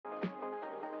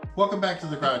Welcome back to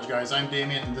the garage, guys. I'm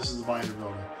Damien and this is the Binder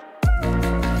Builder.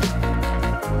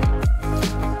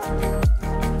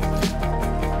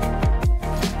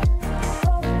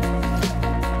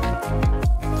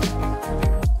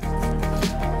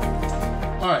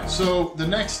 Alright, so the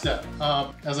next step,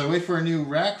 as I wait for a new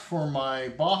rack for my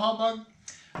Baja bug,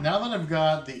 now that I've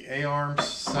got the A-arms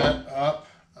set up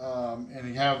and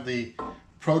you have the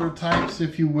prototypes,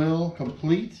 if you will,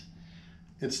 complete,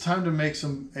 it's time to make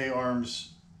some A-arms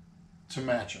to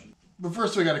match them. But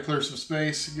first we got to clear some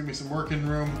space, give me some working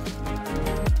room.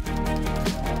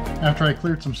 After I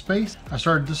cleared some space, I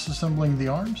started disassembling the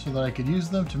arms so that I could use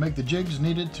them to make the jigs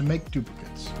needed to make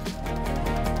duplicates.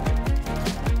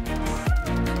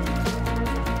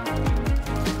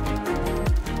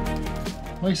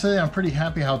 Like I say, I'm pretty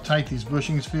happy how tight these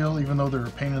bushings feel, even though they're a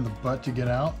pain in the butt to get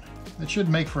out. It should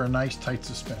make for a nice tight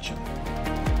suspension.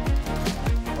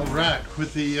 Alright,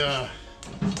 with the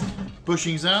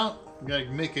bushings out, I'm going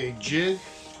to make a jig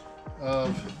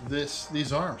of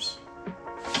these arms.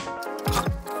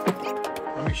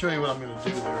 Let me show you what I'm going to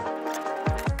do there.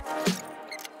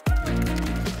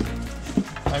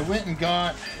 I went and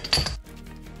got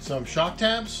some shock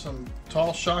tabs, some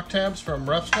tall shock tabs from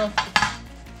RuffStuff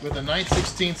with a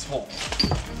 9/16 hole.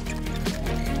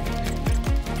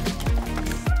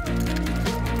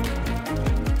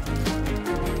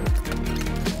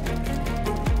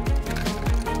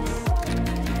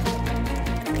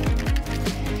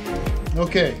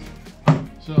 Okay,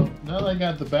 so now that I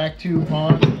got the back tube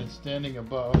on and it's standing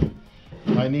above,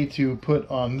 I need to put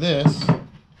on this,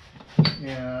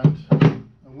 and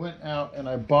I went out and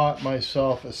I bought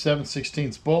myself a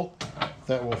 7/16 bolt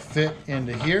that will fit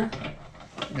into here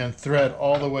and thread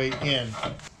all the way in. In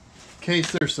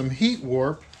case there's some heat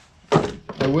warp,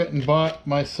 I went and bought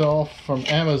myself from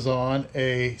Amazon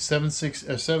a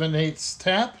 7/8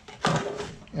 tap,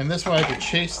 and this way I could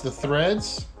chase the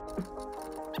threads.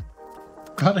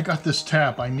 Glad I got this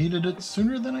tap. I needed it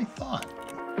sooner than I thought.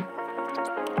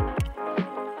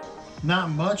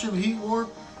 Not much of heat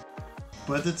warp,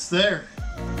 but it's there.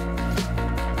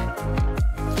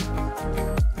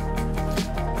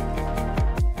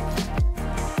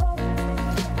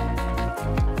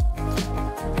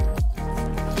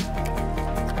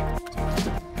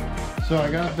 So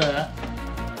I got that.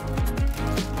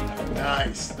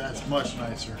 Nice, that's much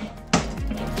nicer.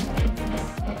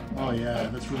 Oh yeah,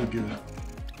 that's really good.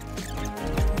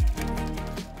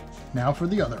 Now for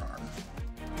the other arm.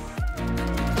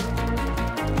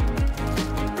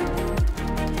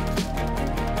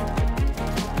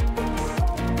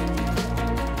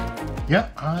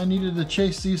 Yep, I needed to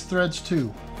chase these threads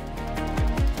too.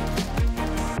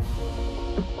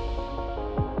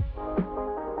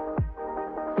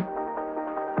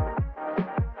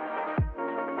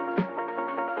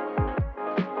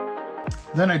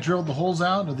 Then I drilled the holes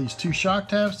out of these two shock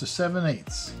tabs to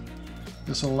 7/8.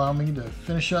 This will allow me to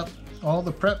finish up all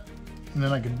the prep, and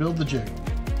then I can build the jig.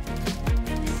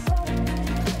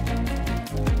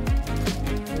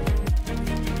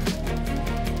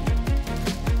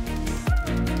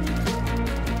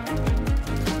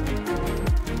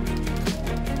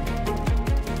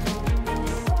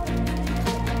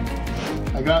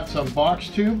 I got some box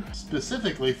tube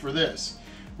specifically for this,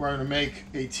 where I'm going to make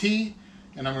a T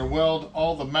and I'm going to weld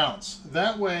all the mounts.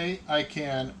 That way I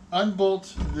can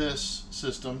unbolt this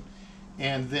system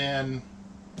and then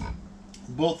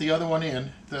bolt the other one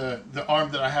in, the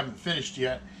arm that I haven't finished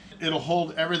yet. It'll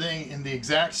hold everything in the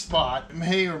exact spot. It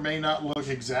may or may not look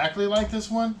exactly like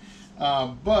this one,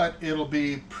 but it'll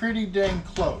be pretty dang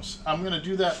close. I'm going to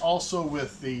do that also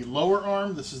with the lower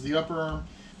arm. This is the upper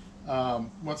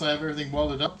arm. Once I have everything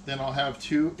welded up, then I'll have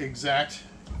two exact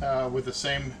with the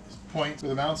same point where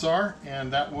the mounts are,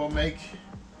 and that will make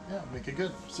it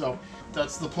good. So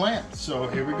that's the plan. So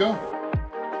here we go.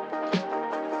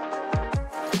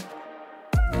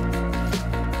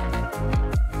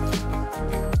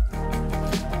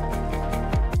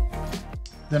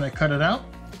 Then I cut it out.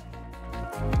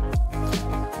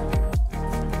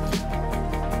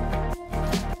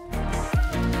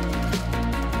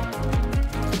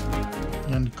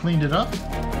 And cleaned it up.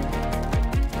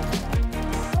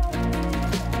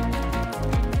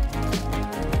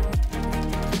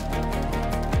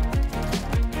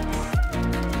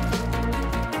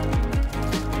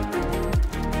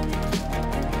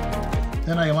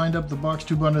 Then I lined up the box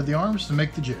tube under the arms to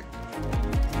make the jig.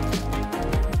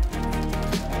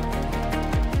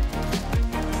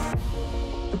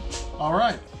 All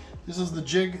right, this is the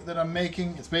jig that I'm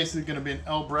making. It's basically going to be an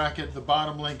L bracket. The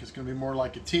bottom link is going to be more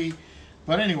like a T.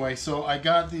 But anyway, so I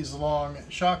got these long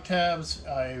shock tabs.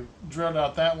 I drilled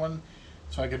out that one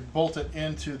so I could bolt it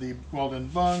into the weld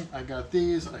and bung. I got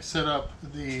these. I set up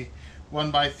the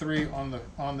 1x3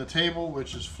 on the table,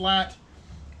 which is flat.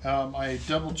 I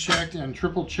double checked and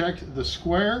triple checked the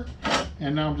square,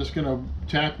 and now I'm just going to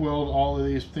tack weld all of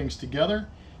these things together.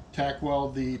 Tack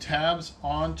weld the tabs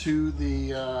onto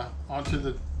the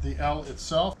L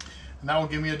itself, and that will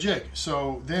give me a jig.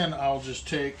 So then I'll just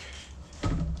take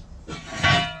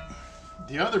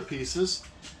the other pieces,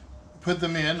 put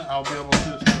them in. I'll be able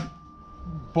to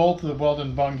bolt the weld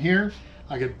and bung here.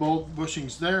 I could bolt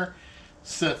bushings there,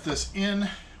 set this in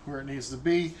where it needs to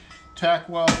be, tack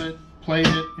weld it, plate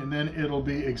it, and then it'll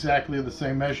be exactly the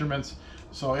same measurements.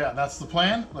 So yeah, that's the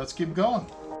plan. Let's keep going.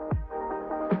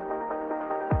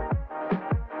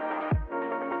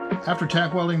 After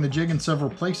tack welding the jig in several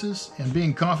places and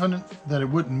being confident that it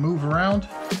wouldn't move around,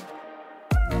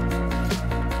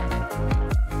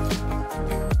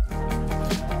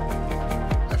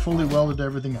 I fully welded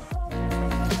everything up.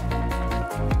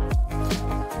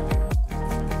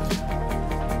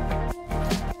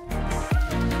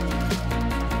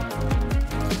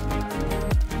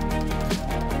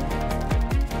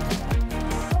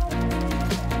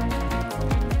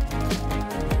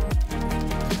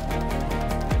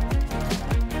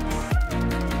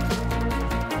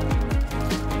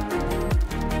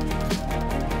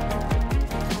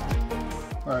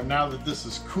 All right, now that this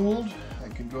is cooled, I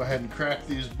can go ahead and crack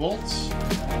these bolts.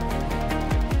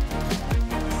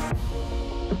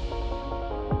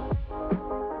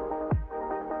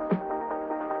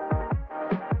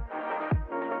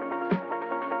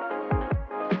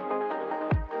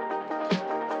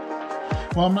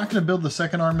 Well, I'm not going to build the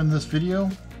second arm in this video.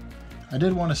 I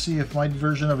did want to see if my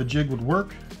version of a jig would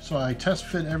work, so I test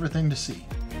fit everything to see.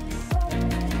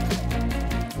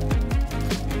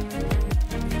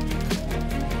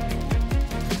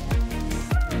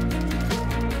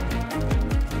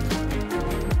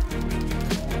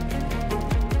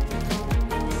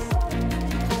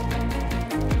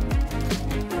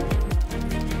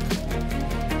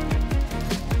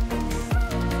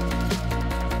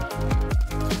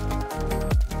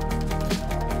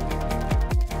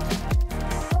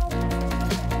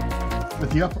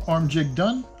 With the upper arm jig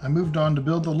done, I moved on to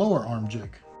build the lower arm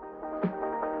jig.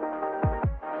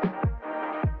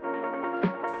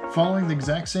 Following the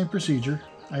exact same procedure,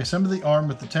 I assembled the arm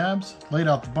with the tabs, laid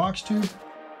out the box tube,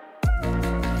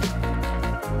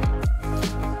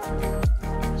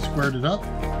 squared it up,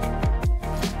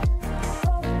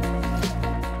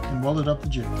 and welded up the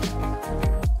jig.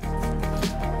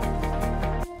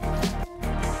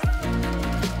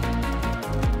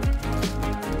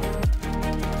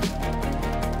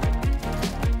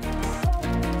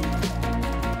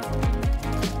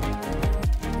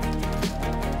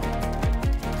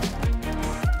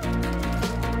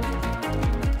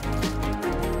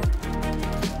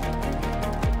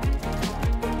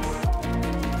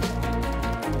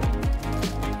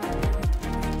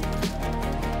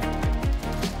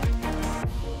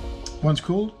 Once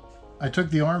cooled, I took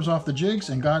the arms off the jigs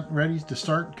and got ready to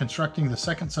start constructing the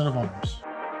second set of arms.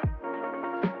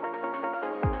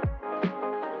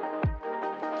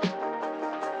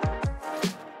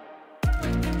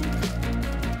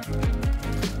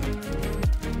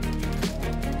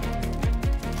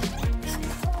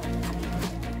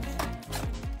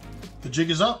 The jig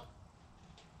is up.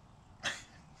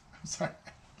 Sorry,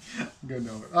 I'm going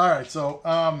over. All right,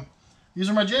 so these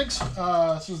are my jigs.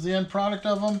 This is the end product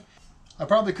of them. I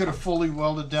probably could have fully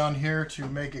welded down here to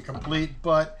make it complete,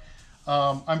 but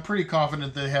I'm pretty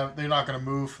confident they're not going to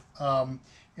move, and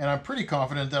I'm pretty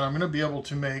confident that I'm going to be able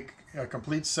to make a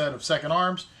complete set of second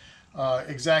arms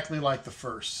exactly like the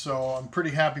first. So I'm pretty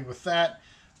happy with that.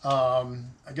 I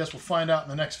guess we'll find out in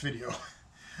the next video.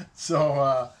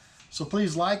 So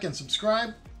please like and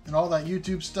subscribe and all that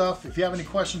YouTube stuff. If you have any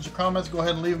questions or comments, go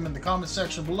ahead and leave them in the comment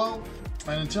section below.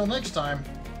 And until next time,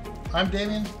 I'm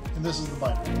Damien, and this is The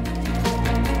Binder.